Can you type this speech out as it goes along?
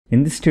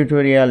In this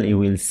tutorial, you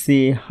will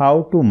see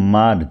how to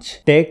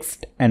merge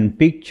text and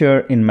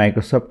picture in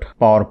Microsoft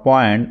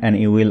PowerPoint, and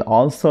you will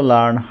also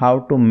learn how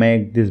to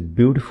make this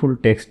beautiful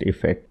text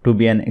effect. To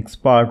be an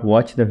expert,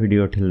 watch the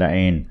video till the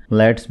end.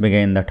 Let's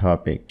begin the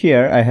topic.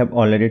 Here I have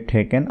already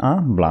taken a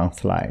blank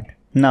slide.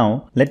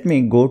 Now let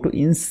me go to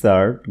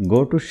insert,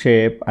 go to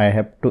shape. I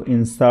have to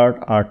insert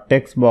a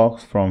text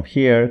box from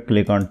here.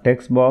 Click on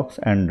text box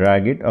and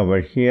drag it over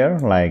here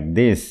like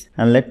this,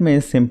 and let me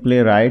simply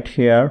write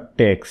here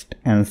text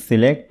and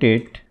select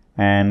it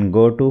and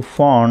go to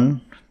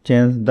font.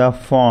 Change the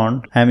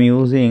font. I'm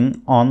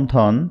using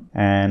Anthon,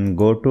 and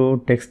go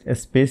to text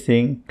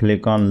spacing,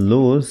 click on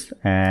loose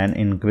and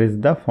increase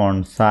the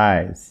font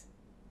size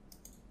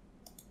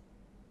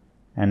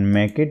and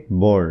make it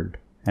bold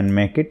and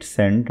make it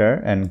center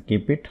and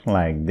keep it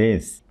like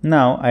this.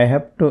 Now I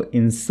have to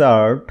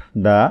insert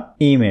the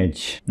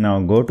image. Now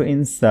go to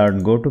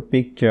insert, go to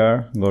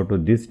picture, go to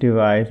this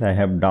device. I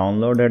have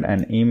downloaded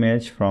an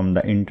image from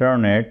the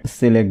internet.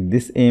 Select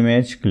this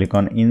image, click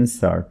on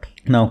insert.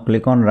 Now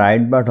click on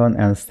right button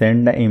and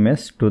send the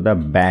image to the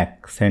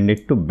back. Send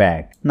it to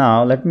back.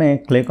 Now let me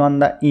click on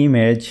the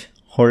image.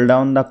 Hold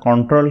down the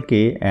Ctrl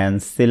key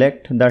and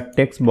select the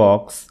text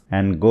box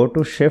and go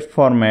to shape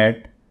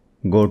format.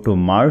 Go to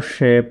merge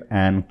shape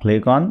and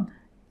click on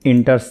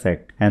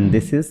intersect, and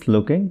this is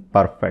looking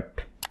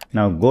perfect.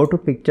 Now go to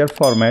picture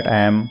format. I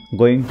am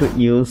going to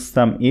use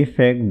some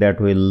effect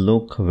that will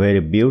look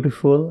very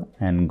beautiful,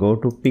 and go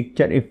to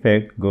picture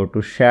effect, go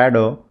to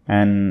shadow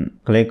and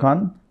click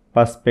on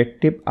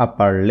perspective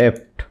upper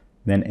left.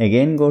 Then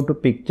again go to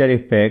picture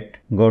effect,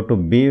 go to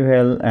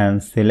bevel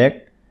and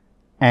select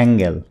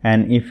angle,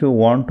 and if you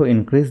want to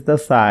increase the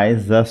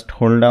size, just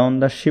hold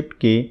down the shift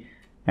key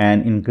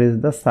and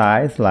increase the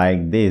size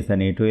like this,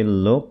 and it will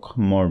look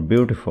more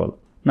beautiful.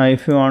 Now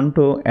if you want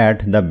to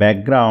add the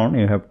background,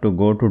 you have to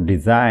go to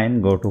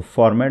design, go to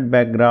format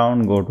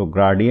background, go to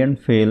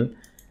gradient fill,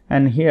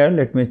 and here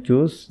let me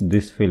choose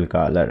this fill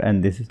color,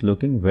 and this is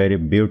looking very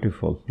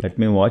beautiful. Let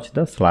me watch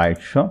the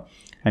slideshow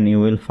and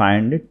you will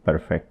find it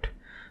perfect.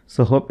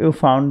 So hope you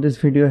found this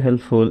video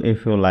helpful.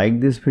 If you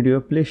like this video,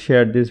 please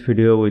share this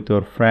video with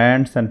your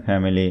friends and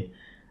family,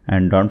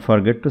 and don't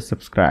forget to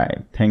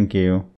subscribe. Thank you.